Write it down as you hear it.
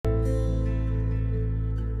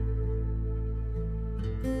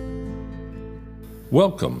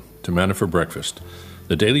Welcome to Manna for Breakfast,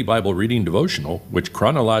 the daily Bible reading devotional which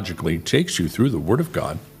chronologically takes you through the Word of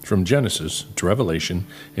God from Genesis to Revelation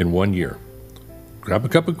in 1 year. Grab a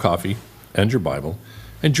cup of coffee and your Bible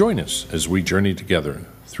and join us as we journey together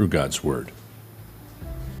through God's Word.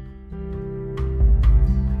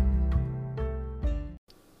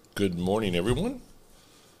 Good morning, everyone.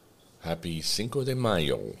 Happy Cinco de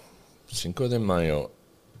Mayo. Cinco de Mayo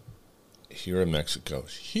here in Mexico.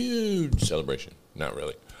 Huge celebration. Not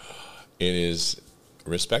really. It is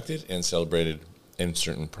respected and celebrated in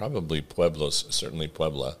certain, probably pueblos, certainly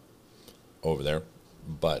Puebla over there.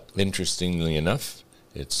 But interestingly enough,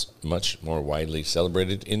 it's much more widely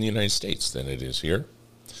celebrated in the United States than it is here.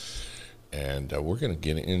 And we're going to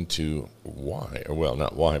get into why, or well,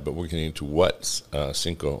 not why, but we're getting into what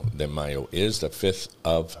Cinco de Mayo is. The 5th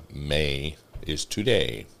of May is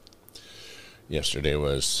today. Yesterday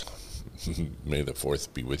was May the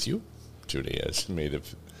 4th be with you. Today is May the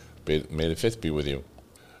 5th be with you.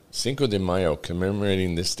 Cinco de Mayo,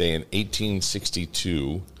 commemorating this day in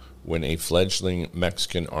 1862, when a fledgling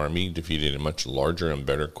Mexican army defeated a much larger and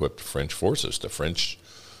better equipped French forces. The French,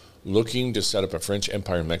 looking to set up a French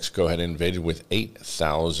empire in Mexico, had invaded with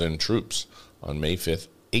 8,000 troops on May 5th,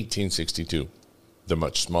 1862. The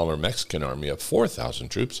much smaller Mexican army of 4,000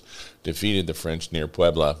 troops defeated the French near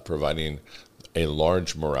Puebla, providing a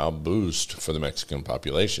large morale boost for the Mexican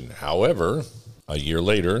population. However, a year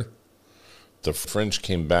later, the French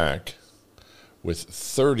came back with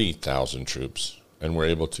 30,000 troops and were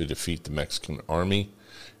able to defeat the Mexican army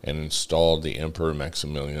and installed the Emperor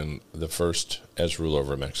Maximilian I as ruler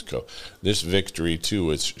over Mexico. This victory, too,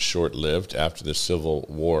 was short-lived. After the Civil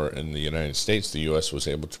War in the United States, the U.S. was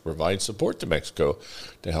able to provide support to Mexico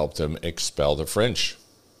to help them expel the French.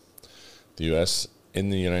 The U.S. in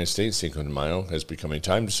the United States, Cinco de Mayo has become a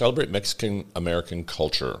time to celebrate Mexican-American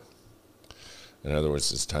culture. In other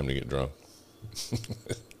words, it's time to get drunk.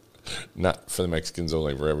 Not for the Mexicans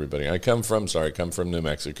only, for everybody. I come from New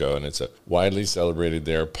Mexico, and it's a widely celebrated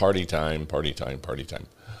there. Party time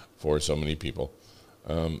for so many people.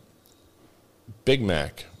 Big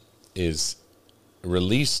Mac is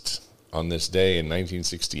released on this day in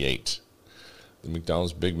 1968. The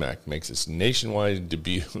McDonald's Big Mac makes its nationwide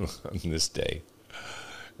debut on this day.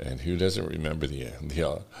 And who doesn't remember the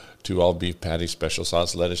 2 all-beef patties, special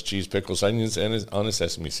sauce, lettuce, cheese, pickles, onions, and on a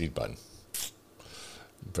sesame seed bun.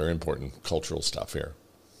 Very important cultural stuff here.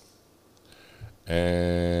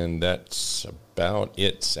 And that's about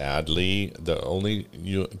it, sadly. The only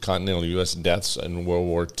continental U.S. deaths in World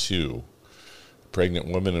War II. A pregnant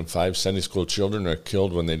woman and 5 Sunday school children are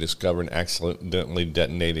killed when they discover an accidentally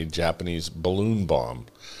detonated Japanese balloon bomb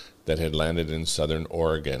that had landed in southern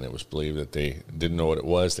Oregon. It was believed that they didn't know what it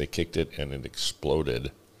was. They kicked it and it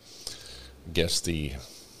exploded. I guess the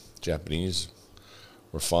Japanese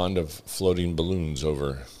were fond of floating balloons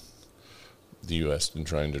over the U.S. and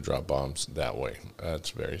trying to drop bombs that way.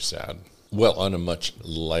 That's very sad. Well, on a much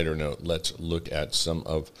lighter note, let's look at some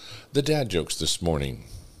of the dad jokes this morning.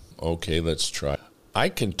 Okay, let's try. I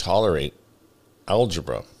can tolerate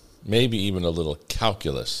algebra, maybe even a little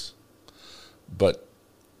calculus, but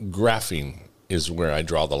graphing is where I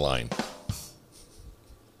draw the line.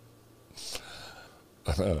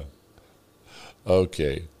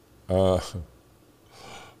 Okay.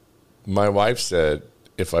 My wife said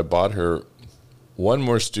if I bought her one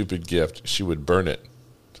more stupid gift, she would burn it.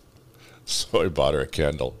 So I bought her a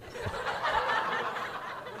candle.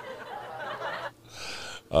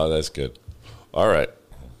 Oh, that's good. All right.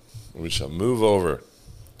 We shall move over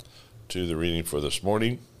to the reading for this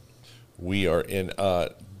morning. We are in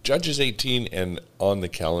Judges 18, and on the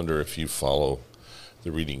calendar, if you follow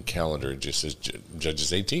the reading calendar, it just says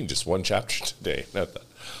Judges 18, just one chapter today. Well,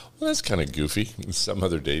 that's kind of goofy. Some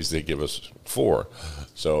other days they give us 4.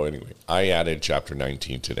 So anyway, I added chapter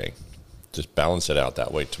 19 today. Just balance it out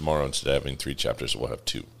that way. Tomorrow, instead of having 3 chapters, we'll have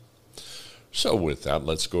 2. So with that,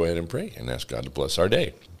 let's go ahead and pray and ask God to bless our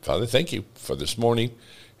day. Father, thank you for this morning.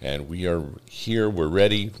 And we are here. We're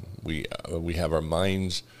ready. We have our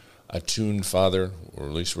minds attuned, Father, or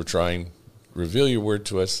at least we're trying. Reveal your word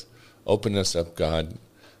to us. Open us up, God.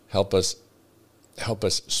 Help us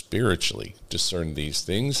spiritually discern these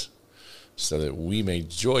things so that we may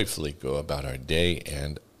joyfully go about our day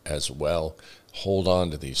and as well hold on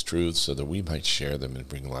to these truths so that we might share them and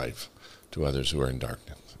bring life to others who are in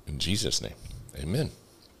darkness. In Jesus' name, amen.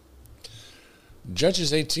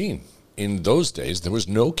 Judges 18. In those days, there was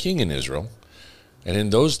no king in Israel, and in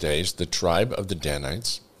those days, the tribe of the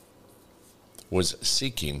Danites was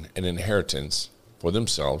seeking an inheritance for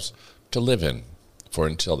themselves to live in. For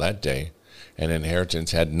until that day, and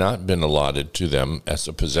inheritance had not been allotted to them as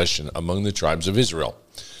a possession among the tribes of Israel.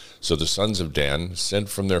 So the sons of Dan sent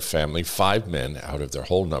from their family 5 men out of their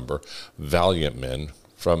whole number, valiant men,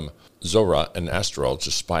 from Zorah and Ashtaol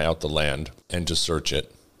to spy out the land and to search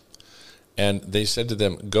it. And they said to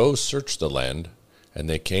them, "Go search the land." And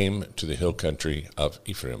they came to the hill country of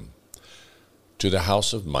Ephraim, to the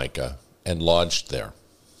house of Micah, and lodged there.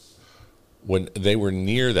 When they were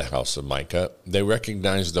near the house of Micah, they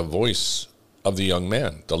recognized the voice of the young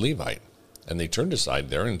man, the Levite. And they turned aside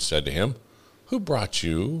there and said to him, "Who brought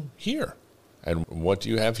you here? And what do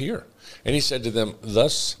you have here?" And he said to them,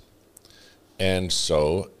 "Thus and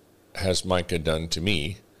so has Micah done to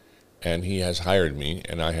me, and he has hired me,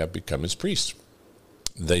 and I have become his priest."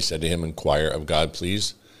 They said to him, "Inquire of God,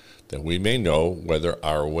 please, that we may know whether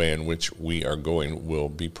our way in which we are going will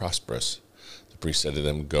be prosperous." The priest said to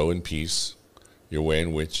them, "Go in peace. Your way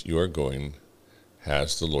in which you are going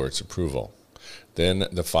has the Lord's approval." Then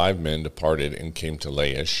the 5 men departed and came to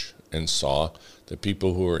Laish, and saw the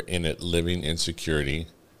people who were in it living in security,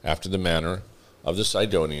 after the manner of the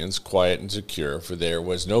Sidonians, quiet and secure, for there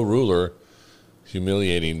was no ruler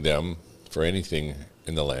humiliating them for anything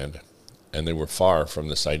in the land, and they were far from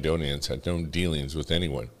the Sidonians, had no dealings with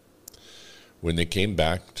anyone. When they came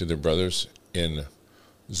back to their brothers in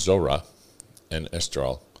Zorah and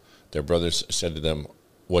Ashtaol, their brothers said to them,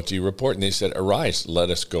 "What do you report?" And they said, "Arise, let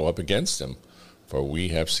us go up against them, for we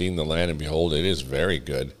have seen the land, and behold, it is very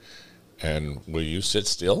good. And will you sit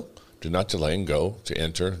still? Do not delay, and go to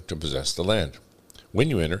enter to possess the land. When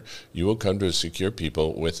you enter, you will come to a secure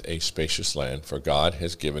people with a spacious land, for God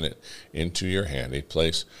has given it into your hand, a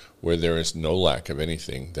place where there is no lack of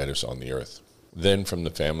anything that is on the earth." Then from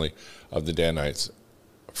the family of the Danites,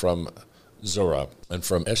 from Zorah and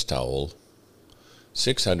from Eshtaol,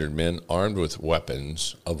 600 men armed with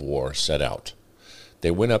weapons of war set out.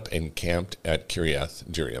 They went up and camped at Kiriath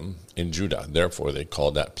Jearim in Judah. Therefore they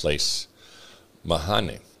called that place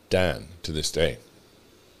Mahane Dan to this day.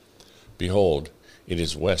 Behold, it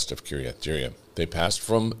is west of Kiriath Jearim. They passed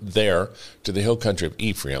from there to the hill country of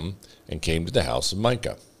Ephraim and came to the house of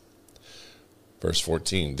Micah. Verse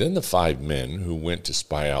 14, Then the 5 men who went to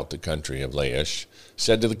spy out the country of Laish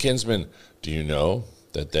said to the kinsmen, "Do you know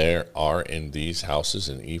that there are in these houses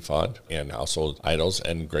an ephod and household idols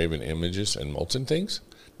and graven images and molten things?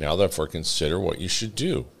 Now therefore consider what you should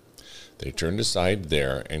do." They turned aside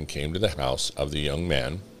there and came to the house of the young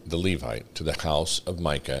man, the Levite, to the house of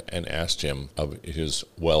Micah, and asked him of his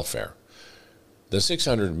welfare. The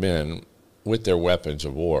 600 men with their weapons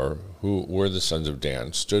of war, who were the sons of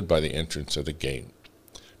Dan, stood by the entrance of the gate.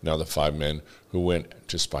 Now the 5 men who went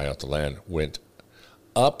to spy out the land went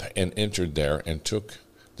up and entered there and took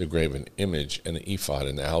the graven image and the ephod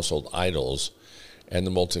and the household idols and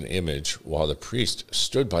the molten image, while the priest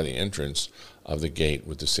stood by the entrance of the gate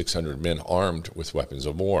with the 600 men armed with weapons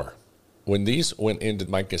of war. When these went into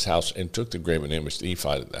Micah's house and took the graven image, the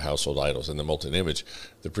ephod, the household idols, and the molten image,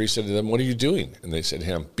 the priest said to them, "What are you doing?" And they said to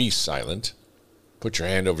him, "Be silent. Put your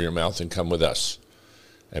hand over your mouth and come with us,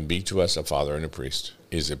 and be to us a father and a priest.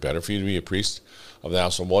 Is it better for you to be a priest of the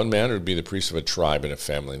house of one man, or to be the priest of a tribe and a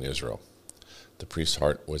family in Israel?" The priest's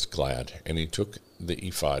heart was glad, and he took the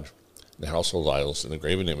ephod, the household idols, and the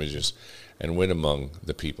graven images, and went among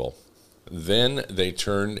the people. Then they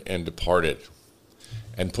turned and departed,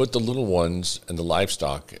 and put the little ones and the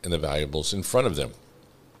livestock and the valuables in front of them.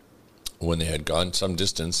 When they had gone some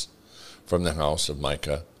distance from the house of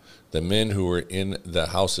Micah, the men who were in the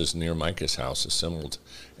houses near Micah's house assembled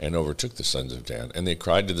and overtook the sons of Dan. And they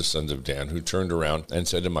cried to the sons of Dan, who turned around and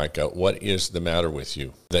said to Micah, "What is the matter with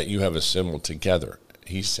you, that you have assembled together?"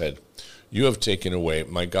 He said, "You have taken away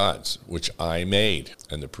my gods, which I made,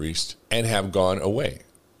 and the priest, and have gone away.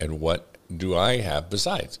 And what do I have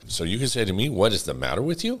besides? So you can say to me, what is the matter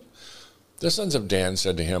with you?" The sons of Dan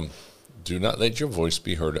said to him, "Do not let your voice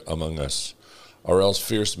be heard among us, or else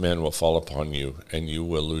fierce men will fall upon you, and you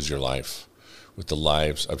will lose your life with the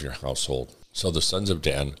lives of your household." So the sons of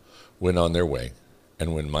Dan went on their way,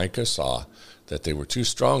 and when Micah saw that they were too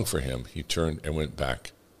strong for him, he turned and went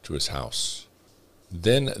back to his house.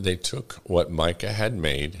 Then they took what Micah had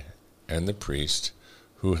made, and the priest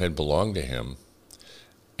who had belonged to him,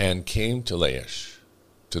 and came to Laish,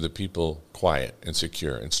 to the people quiet and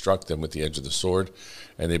secure, and struck them with the edge of the sword,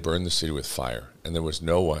 and they burned the city with fire. And there was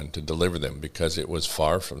no one to deliver them, because it was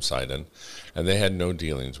far from Sidon, and they had no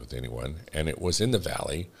dealings with anyone. And it was in the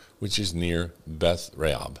valley, which is near Beth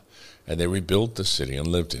Rehob, and they rebuilt the city and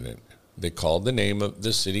lived in it. They called the name of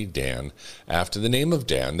the city Dan, after the name of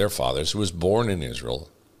Dan, their fathers, who was born in Israel.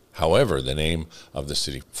 However, the name of the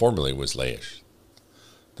city formerly was Laish.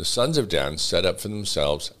 The sons of Dan set up for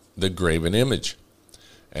themselves the graven image.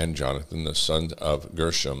 And Jonathan, the son of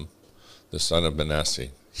Gershom, the son of Manasseh,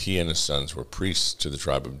 he and his sons were priests to the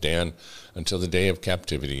tribe of Dan until the day of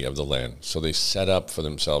captivity of the land. So they set up for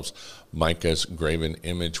themselves Micah's graven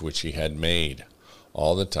image, which he had made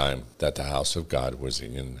all the time that the house of God was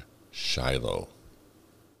in Shiloh.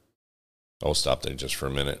 I'll stop there just for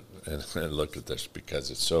a minute and look at this, because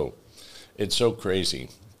it's so crazy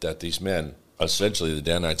that these men, essentially the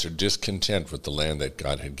Danites, are discontent with the land that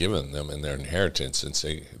God had given them and their inheritance, and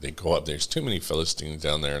say they go up. There's too many Philistines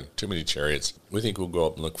down there and too many chariots. We think we'll go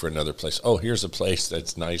up and look for another place. Oh, here's a place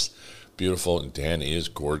that's nice, beautiful, and Dan is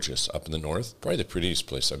gorgeous up in the north. Probably the prettiest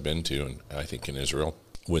place I've been to, and I think in Israel,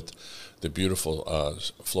 with the beautiful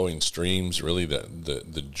flowing streams. Really,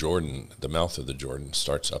 the Jordan, the mouth of the Jordan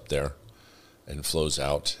starts up there and flows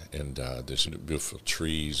out, and there's beautiful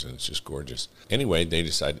trees, and it's just gorgeous. Anyway, they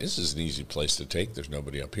decide this is an easy place to take. There's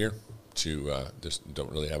nobody up here just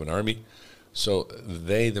don't really have an army. So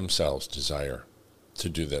they themselves desire to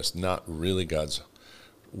do this, not really God's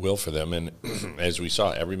will for them. And as we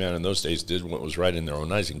saw, every man in those days did what was right in their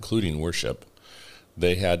own eyes, including worship.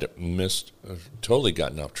 They had totally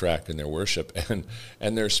gotten off track in their worship,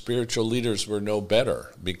 and their spiritual leaders were no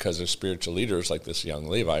better, because their spiritual leaders, like this young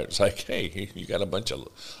Levite, was like, hey, you got a bunch of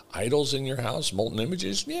idols in your house, molten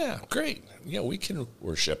images? Yeah, great. Yeah, we can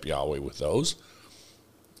worship Yahweh with those.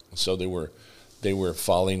 So they were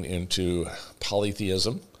falling into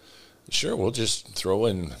polytheism. Sure, we'll just throw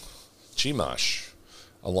in Chemosh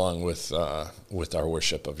along with our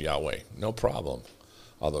worship of Yahweh. No problem.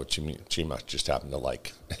 Although Chemosh just happened to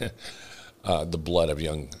like the blood of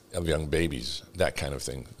young babies, that kind of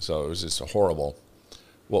thing. So it was just horrible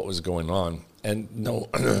what was going on. And no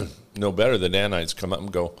better, the Danites come up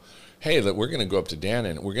and go, hey, we're going to go up to Dan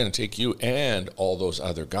and we're going to take you and all those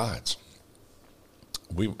other gods.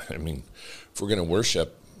 If we're going to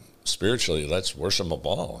worship spiritually, let's worship them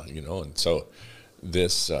all, And so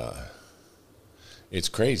this, it's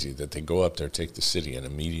crazy that they go up there, take the city, and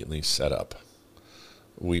immediately set up.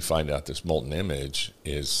 We find out this molten image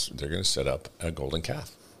they're going to set up a golden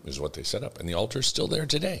calf, is what they set up. And the altar is still there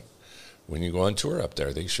today. When you go on tour up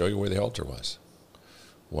there, they show you where the altar was.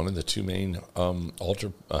 One of the two main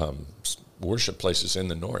altar worship places in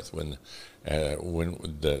the north. When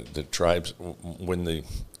the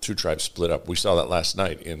two tribes split up, we saw that last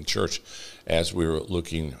night in church as we were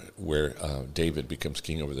looking where David becomes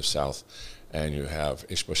king over the south, and you have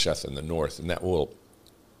Ishbosheth in the north, and that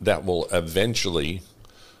will eventually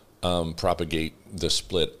propagate the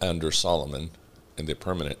split under Solomon and the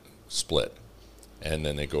permanent split. And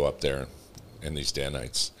then they go up there, and these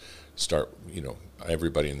Danites start,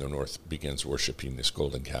 everybody in the north begins worshiping this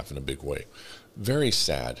golden calf in a big way. Very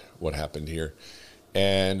sad what happened here.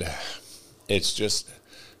 And it's just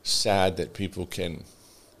sad that people can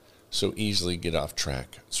so easily get off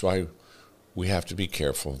track. So we have to be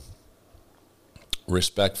careful,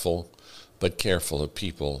 respectful, but careful of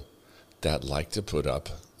people that like to put up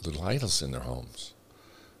little idols in their homes.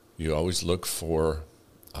 You always look for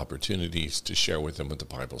opportunities to share with them what the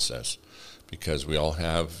Bible says, because we all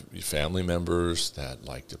have family members that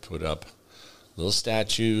like to put up little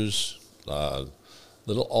statues,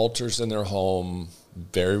 little altars in their home,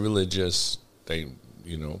 very religious. They,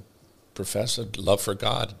 profess a love for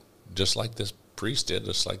God, just like this priest did,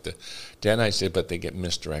 just like the Danites did, but they get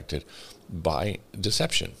misdirected by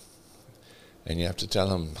deception. And you have to tell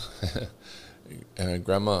them,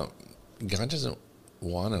 Grandma, God doesn't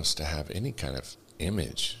want us to have any kind of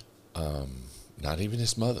image, not even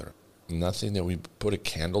his mother, nothing that we put a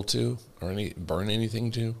candle to or burn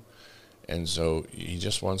anything to. And so he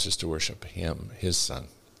just wants us to worship him, his son.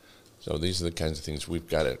 So these are the kinds of things we've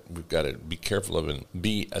got to be careful of and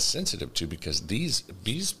be sensitive to, because these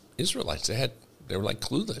Israelites, they were like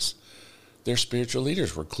clueless. Their spiritual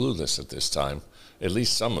leaders were clueless at this time. At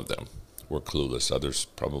least some of them were clueless. Others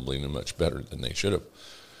probably knew much better than they should have.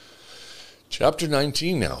 Chapter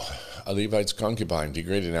 19 now, a Levite's concubine,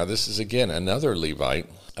 degraded. Now this is again another Levite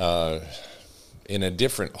in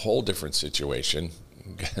a whole different situation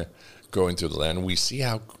going through the land. We see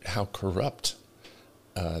how corrupt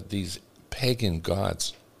these pagan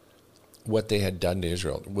gods, what they had done to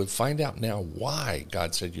Israel. We'll find out now why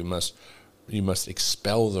God said you must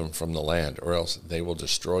expel them from the land, or else they will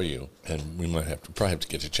destroy you. And we probably have to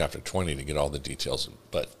get to chapter 20 to get all the details.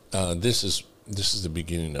 But this is the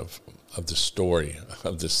beginning of the story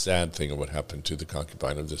of this sad thing of what happened to the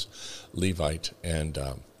concubine of this Levite, and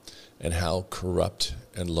how corrupt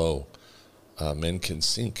and low men can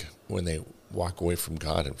sink when they walk away from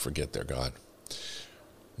God and forget their God.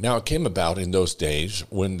 Now it came about in those days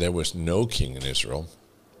when there was no king in Israel,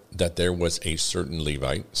 that there was a certain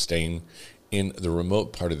Levite staying in the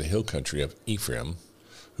remote part of the hill country of Ephraim,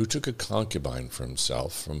 who took a concubine for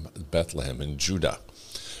himself from Bethlehem in Judah.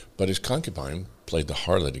 But his concubine played the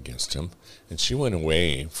harlot against him, and she went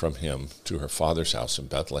away from him to her father's house in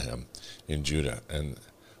Bethlehem in Judah, and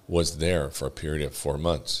was there for a period of 4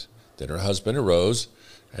 months. Then her husband arose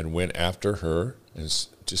and went after her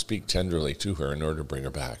to speak tenderly to her in order to bring her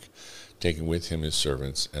back, taking with him his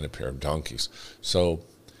servants and a pair of donkeys. So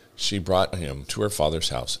she brought him to her father's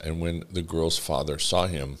house, and when the girl's father saw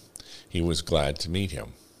him, he was glad to meet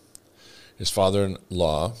him. His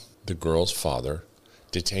father-in-law, the girl's father,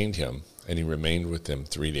 detained him, and he remained with them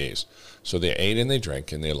 3 days. So they ate and they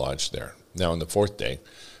drank, and they lodged there. Now on the 4th day,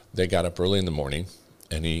 they got up early in the morning,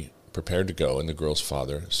 and he prepared to go, and the girl's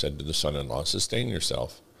father said to the son-in-law, sustain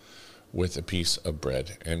yourself with a piece of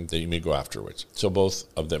bread, and that you may go afterwards. So both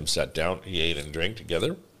of them sat down, he ate and drank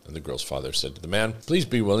together, and the girl's father said to the man, please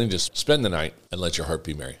be willing to spend the night, and let your heart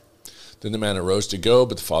be merry. Then the man arose to go,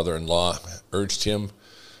 but the father-in-law urged him,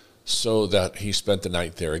 so that he spent the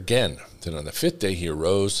night there again. Then on the 5th day he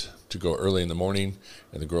arose to go early in the morning,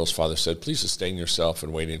 and the girl's father said, please sustain yourself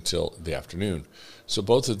and wait until the afternoon. So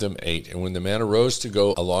both of them ate, and when the man arose to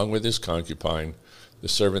go along with his concubine, the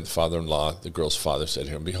servant father-in-law, the girl's father, said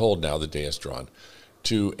to him, behold, now the day is drawn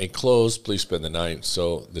to a close, please spend the night,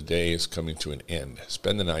 so the day is coming to an end.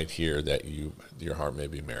 Spend the night here, that your heart may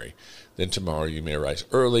be merry. Then tomorrow you may arise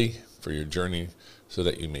early for your journey, so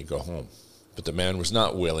that you may go home. But the man was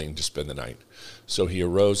not willing to spend the night. So he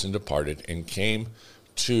arose and departed, and came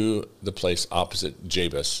to the place opposite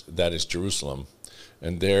Jabus, that is Jerusalem,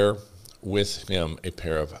 and there with him a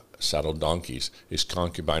pair of saddled donkeys, his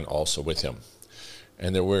concubine also with him.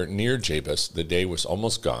 And they were near Jabus. The day was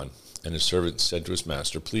almost gone, and his servant said to his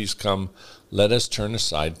master, please come, let us turn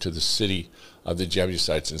aside to the city of the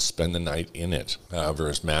Jebusites and spend the night in it. However,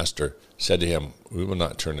 his master said to him, we will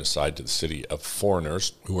not turn aside to the city of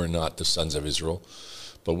foreigners who are not the sons of Israel,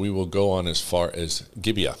 but we will go on as far as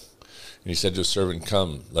Gibeah. And he said to his servant,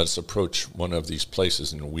 come, let us approach one of these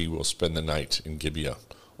places, and we will spend the night in Gibeah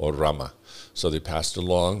or Ramah. So they passed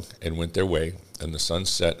along and went their way, and the sun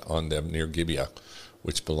set on them near Gibeah,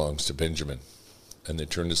 which belongs to Benjamin. And they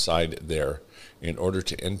turned aside there in order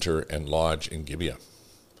to enter and lodge in Gibeah.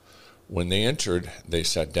 When they entered, they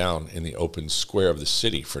sat down in the open square of the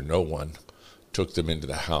city, for no one took them into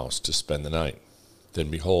the house to spend the night. Then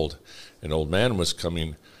behold, an old man was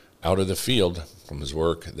coming out of the field from his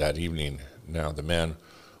work that evening. Now the man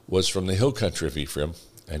was from the hill country of Ephraim,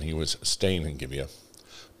 and he was staying in Gibeah.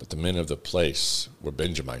 But the men of the place were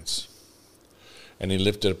Benjamites. And he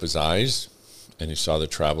lifted up his eyes, and he saw the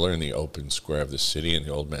traveler in the open square of the city. And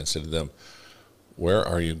the old man said to them, where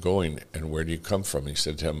are you going, and where do you come from? He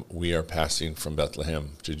said to him, we are passing from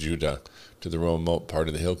Bethlehem to Judah, to the remote part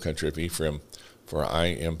of the hill country of Ephraim, for I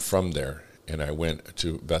am from there, and I went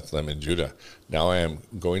to Bethlehem in Judah. Now I am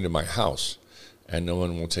going to my house, and no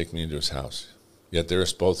one will take me into his house. Yet there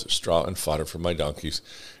is both straw and fodder for my donkeys,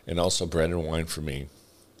 and also bread and wine for me,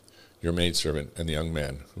 your maidservant, and the young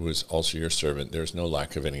man, who is also your servant. There is no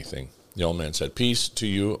lack of anything. The old man said, peace to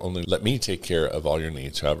you, only let me take care of all your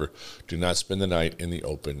needs. However, do not spend the night in the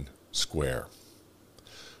open square.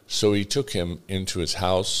 So he took him into his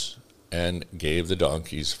house and gave the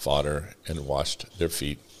donkeys fodder and washed their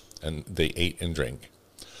feet, and they ate and drank.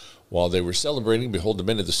 While they were celebrating, behold, the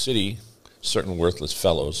men of the city, certain worthless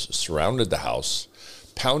fellows, surrounded the house,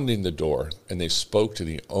 pounding the door, and they spoke to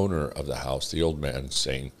the owner of the house, the old man,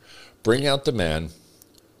 saying, bring out the man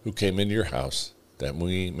who came into your house, that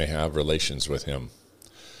we may have relations with him.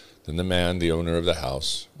 Then the man, the owner of the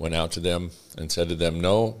house, went out to them and said to them,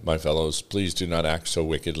 no, my fellows, please do not act so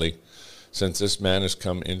wickedly. Since this man has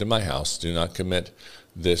come into my house, do not commit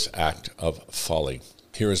this act of folly.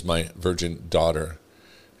 Here is my virgin daughter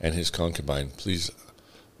and his concubine. Please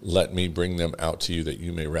let me bring them out to you, that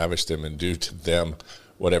you may ravish them and do to them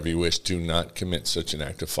whatever you wish. Do not commit such an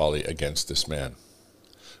act of folly against this man.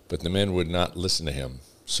 But the men would not listen to him.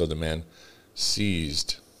 So the man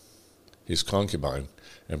seized his concubine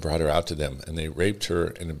and brought her out to them, and they raped her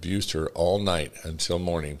and abused her all night until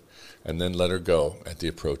morning, and then let her go at the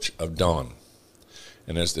approach of dawn.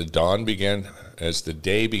 And as the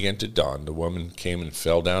day began to dawn, the woman came and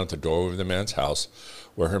fell down at the doorway of the man's house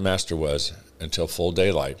where her master was until full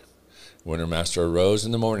daylight. When her master arose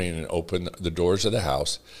in the morning and opened the doors of the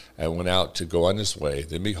house and went out to go on his way,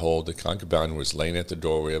 then behold, the concubine was laying at the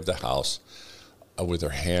doorway of the house with her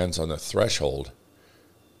hands on the threshold.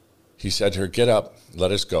 He said to her, get up,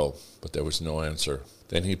 let us go. But there was no answer.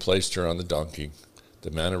 Then he placed her on the donkey.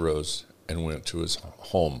 The man arose and went to his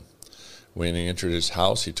home. When he entered his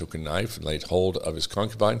house, he took a knife and laid hold of his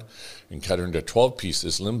concubine and cut her into 12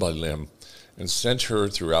 pieces, limb by limb, and sent her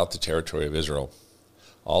throughout the territory of Israel.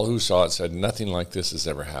 All who saw it said, nothing like this has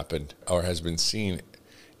ever happened or has been seen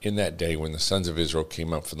in that day when the sons of Israel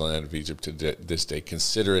came up from the land of Egypt to this day.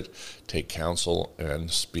 Consider it, take counsel,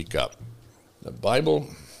 and speak up. The Bible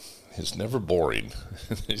is never boring.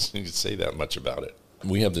 You can say that much about it.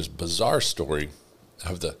 We have this bizarre story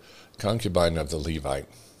of the concubine of the Levite,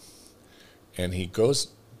 and he goes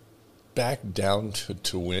back down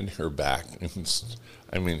to win her back.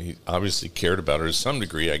 I mean, he obviously cared about her to some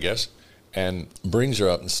degree, I guess, and brings her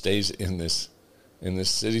up and stays in this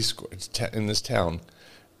city, in this town.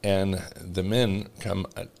 And the men come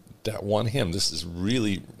that want him. This is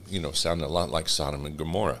really, sounding a lot like Sodom and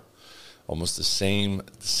Gomorrah, almost the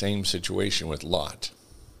same situation with Lot.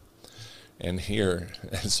 And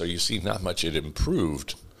so you see, not much had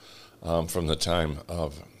improved from the time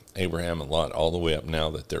of Abraham and Lot all the way up now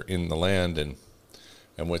that they're in the land and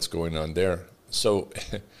what's going on there. So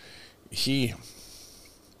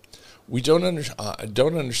we don't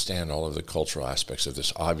understand all of the cultural aspects of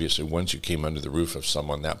this. Obviously, once you came under the roof of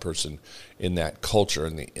someone, that person in that culture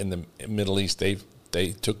in the Middle East, they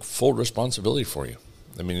took full responsibility for you.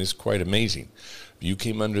 I mean, it's quite amazing. You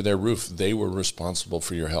came under their roof, they were responsible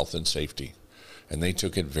for your health and safety, and they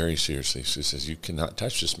took it very seriously. So he says, you cannot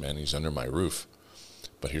touch this man, he's under my roof.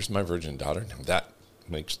 But here's my virgin daughter. Now, that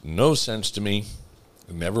makes no sense to me.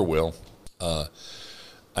 It never will. I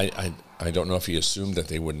don't know if he assumed that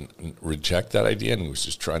they wouldn't reject that idea, and he was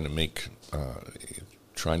just trying to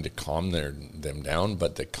calm them down.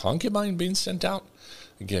 But the concubine being sent out,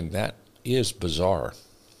 again, that is bizarre.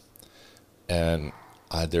 And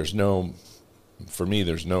there's no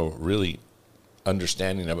really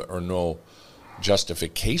understanding of it or no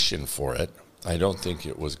justification for it. I don't think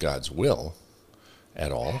it was God's will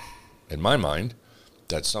at all. In my mind,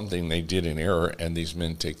 that's something they did in error, and these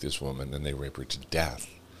men take this woman and they rape her to death.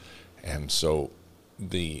 And so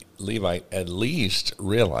the Levite at least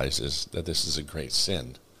realizes that this is a great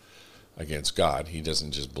sin against God. He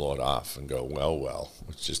doesn't just blow it off and go, well,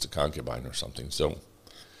 it's just a concubine or something.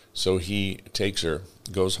 So he takes her,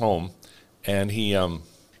 goes home, and he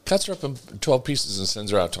cuts her up in 12 pieces and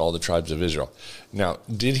sends her out to all the tribes of Israel. Now,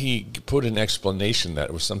 did he put an explanation that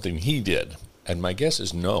it was something he did? And my guess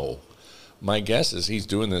is no. My guess is he's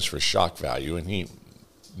doing this for shock value, and he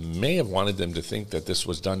may have wanted them to think that this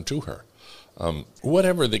was done to her.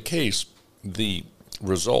 Whatever the case, the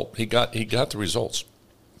result, he got the results.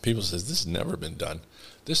 People says, this has never been done.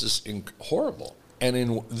 This is horrible. And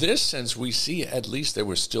in this sense, we see at least there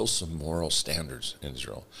was still some moral standards in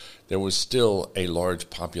Israel. There was still a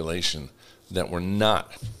large population that were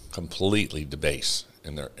not completely debased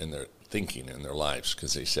in their thinking, in their lives,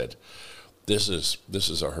 because they said, this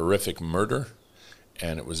is a horrific murder,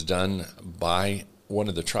 and it was done by one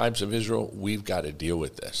of the tribes of Israel. We've got to deal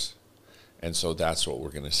with this. And so that's what we're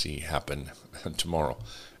going to see happen tomorrow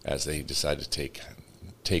as they decide to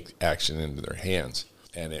take action into their hands.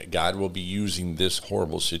 And God will be using this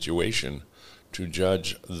horrible situation to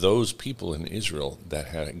judge those people in Israel that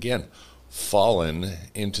had, again, fallen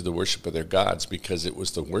into the worship of their gods, because it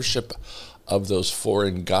was the worship of those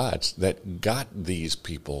foreign gods that got these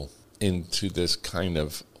people into this kind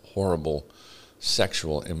of horrible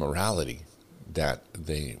sexual immorality that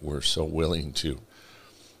they were so willing to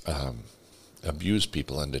abuse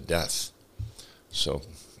people unto death. So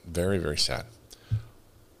very, very sad.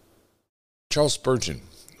 Charles Spurgeon,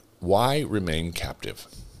 why remain captive?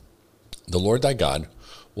 The Lord thy God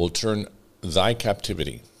will turn thy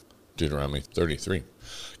captivity. Deuteronomy 33.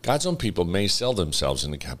 God's own people may sell themselves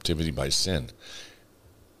into captivity by sin.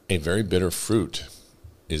 A very bitter fruit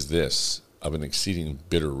is this of an exceeding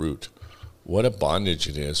bitter root. What a bondage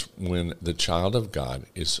it is when the child of God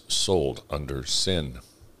is sold under sin,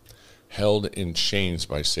 held in chains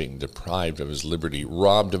by Satan, deprived of his liberty,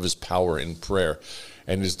 robbed of his power in prayer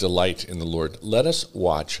and his delight in the Lord. Let us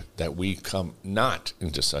watch that we come not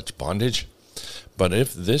into such bondage. But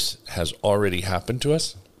if this has already happened to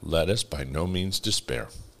us, let us by no means despair.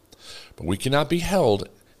 But we cannot be held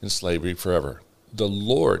in slavery forever. The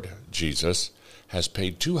Lord Jesus has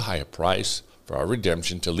paid too high a price for our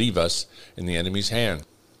redemption to leave us in the enemy's hand.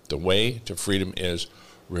 The way to freedom is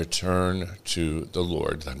return to the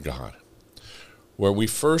Lord thy God. Where we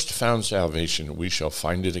first found salvation, we shall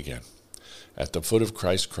find it again. At the foot of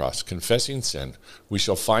Christ's cross, confessing sin, we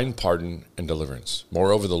shall find pardon and deliverance.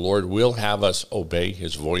 Moreover, the Lord will have us obey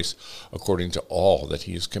his voice according to all that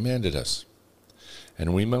he has commanded us.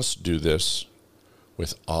 And we must do this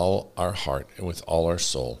with all our heart and with all our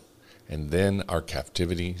soul, and then our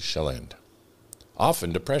captivity shall end.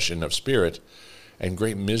 Often depression of spirit and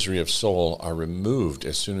great misery of soul are removed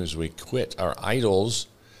as soon as we quit our idols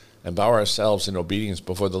and bow ourselves in obedience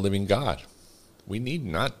before the living God. We need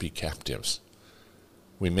not be captives.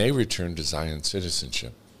 We may return to Zion's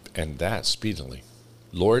citizenship, and that speedily.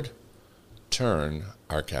 Lord, turn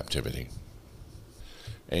our captivity.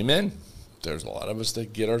 Amen. There's a lot of us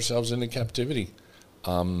that get ourselves into captivity,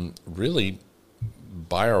 really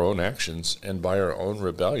by our own actions and by our own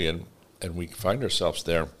rebellion, and we find ourselves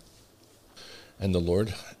there. And the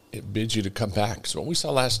Lord, it bids you to come back. So what we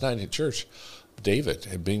saw last night at church, David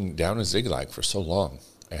had been down in Ziklag for so long,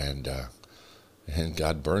 and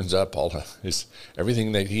God burns up all of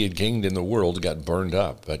everything that he had gained in the world got burned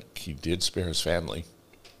up, but he did spare his family.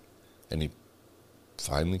 And he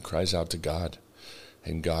finally cries out to God,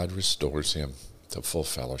 and God restores him to full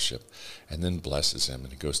fellowship, and then blesses him,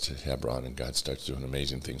 and he goes to Hebron, and God starts doing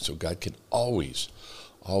amazing things. So God can always,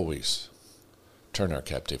 always turn our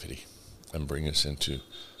captivity and bring us into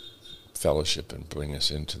fellowship, and bring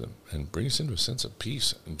us into a sense of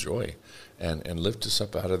peace and joy, and lift us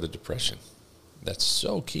up out of the depression. That's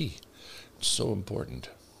so key, so important.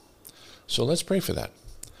 So let's pray for that.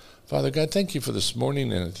 Father God, thank you for this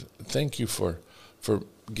morning, and thank you for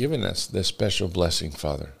giving us this special blessing,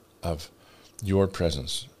 Father, of your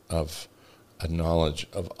presence, of a knowledge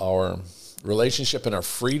of our relationship and our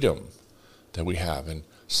freedom that we have. And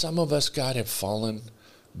some of us, God, have fallen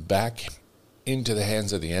back into the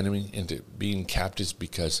hands of the enemy, into being captives,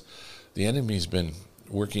 because the enemy's been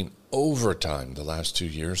working overtime the last 2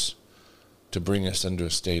 years to bring us into a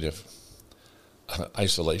state of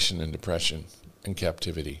isolation and depression and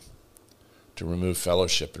captivity, to remove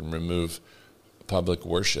fellowship and remove public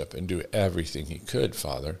worship and do everything he could,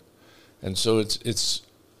 Father. And so it's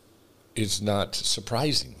not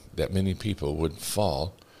surprising that many people would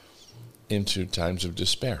fall into times of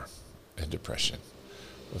despair and depression.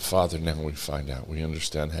 But Father, now we find out, we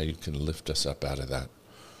understand how you can lift us up out of that.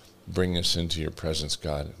 Bring us into your presence,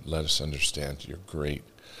 God. Let us understand your great,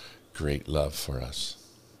 great love for us.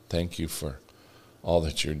 Thank you for all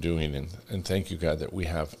that you're doing, and thank you, God, that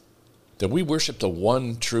we worship the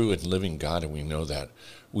one true and living God, and we know that.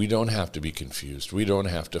 We don't have to be confused. We don't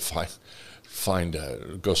have to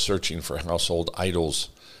go searching for household idols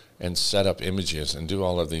and set up images and do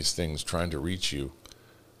all of these things trying to reach you.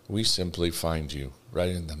 We simply find you right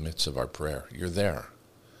in the midst of our prayer. You're there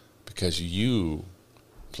because you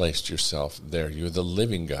placed yourself there. You're the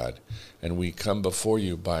living God, and we come before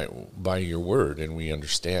you by your word, and we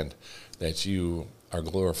understand that you are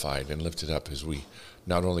glorified and lifted up as we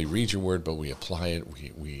not only read your word, but we apply it,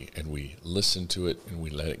 we listen to it, and we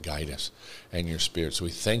let it guide us and your spirit. So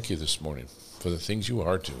we thank you this morning for the things you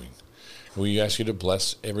are doing. And we ask you to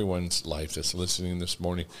bless everyone's life that's listening this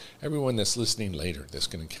morning, everyone that's listening later that's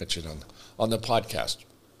going to catch it on the podcast,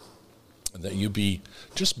 and that you be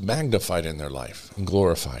just magnified in their life and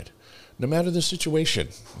glorified, no matter the situation.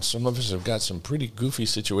 Some of us have got some pretty goofy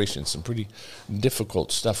situations, some pretty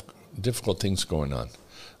difficult things going on.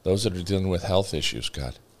 Those that are dealing with health issues,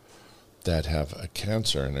 God, that have a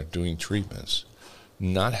cancer and are doing treatments,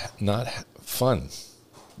 not fun,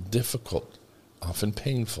 difficult, often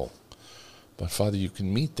painful. But Father, you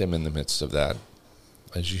can meet them in the midst of that,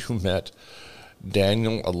 as you met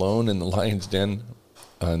Daniel alone in the lion's den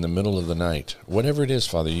in the middle of the night. Whatever it is,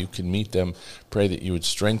 Father, you can meet them. Pray that you would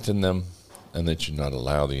strengthen them and that you not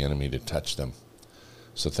allow the enemy to touch them.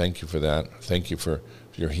 So thank you for that. Thank you for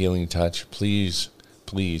your healing touch. Please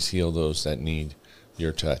heal those that need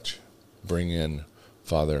your touch. Bring in,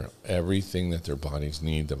 Father, everything that their bodies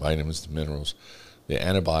need, the vitamins, the minerals, the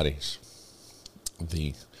antibodies,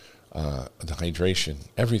 the hydration,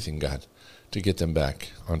 everything, God, to get them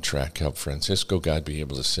back on track. Help Francisco, God, be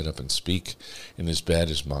able to sit up and speak in his bed,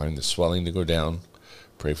 his mind, the swelling to go down.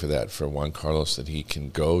 Pray for that for Juan Carlos, that he can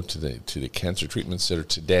go to the cancer treatments that are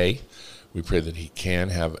today. We pray that he can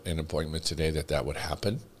have an appointment today, that would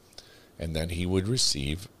happen, and that he would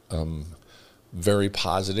receive very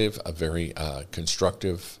positive, very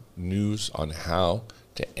constructive news on how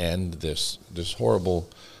to end this horrible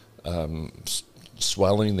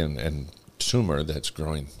swelling and tumor that's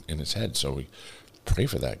growing in his head. So we pray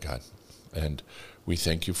for that, God. And we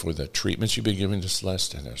thank you for the treatments you've been giving to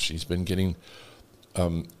Celeste, and she's been getting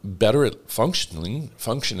better at functioning,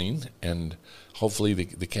 and hopefully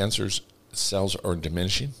the cancer cells are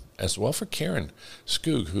diminishing. As well for Karen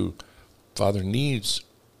Skoog, who, Father, needs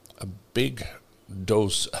a big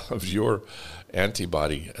dose of your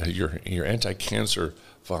antibody, your anti-cancer,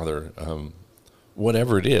 Father,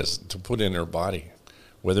 whatever it is, to put in her body,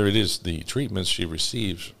 whether it is the treatments she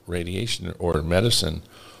receives, radiation or medicine,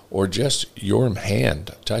 or just your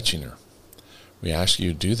hand touching her. We ask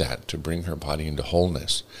you to do that, to bring her body into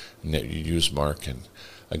wholeness, and that you use Mark and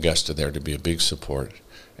Augusta there to be a big support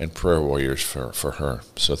and prayer warriors for her.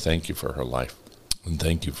 So thank you for her life, and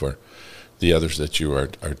thank you for the others that you are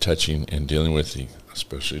touching and dealing with,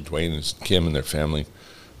 especially Dwayne and Kim and their family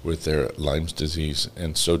with their Lyme's disease,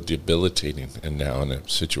 and so debilitating, and now in a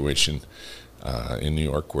situation in New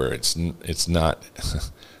York where it's not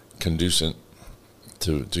conducive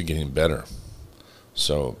to getting better.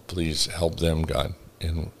 So please help them, God,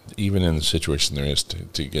 and even in the situation they're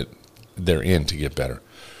in to get better.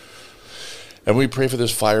 And we pray for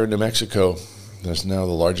this fire in New Mexico. That's now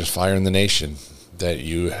the largest fire in the nation, that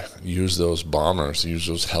you use those bombers, use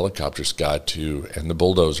those helicopters, God, and the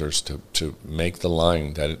bulldozers to make the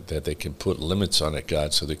line that they can put limits on it,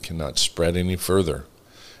 God, so they cannot spread any further,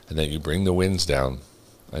 and that you bring the winds down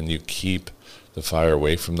and you keep the fire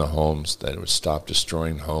away from the homes, that it would stop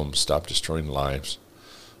destroying homes, stop destroying lives.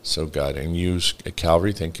 So, God, and use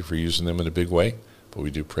Calvary, thank you for using them in a big way, but we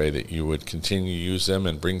do pray that you would continue to use them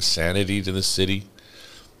and bring sanity to the city,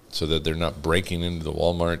 so that they're not breaking into the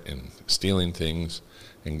Walmart and stealing things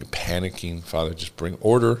and panicking. Father, just bring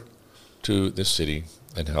order to the city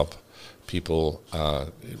and help people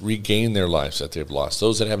regain their lives that they've lost.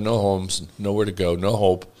 Those that have no homes, nowhere to go, no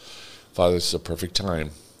hope, Father, this is a perfect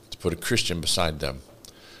time to put a Christian beside them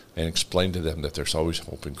and explain to them that there's always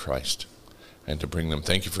hope in Christ, and to bring them.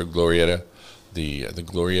 Thank you for Glorieta, the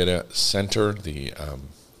Glorieta Center, the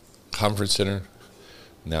Conference Center,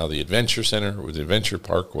 now the Adventure Center or the Adventure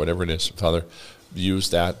Park, whatever it is. Father, use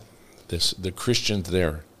the Christians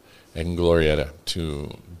there in Glorieta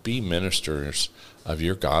to be ministers of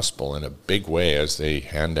your gospel in a big way as they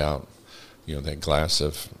hand out, that glass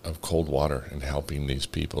of cold water and helping these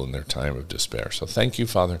people in their time of despair. So thank you,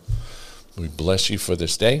 Father. We bless you for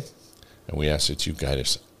this day, and we ask that you guide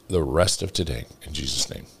us the rest of today. In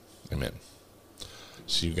Jesus' name, amen.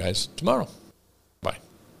 See you guys tomorrow.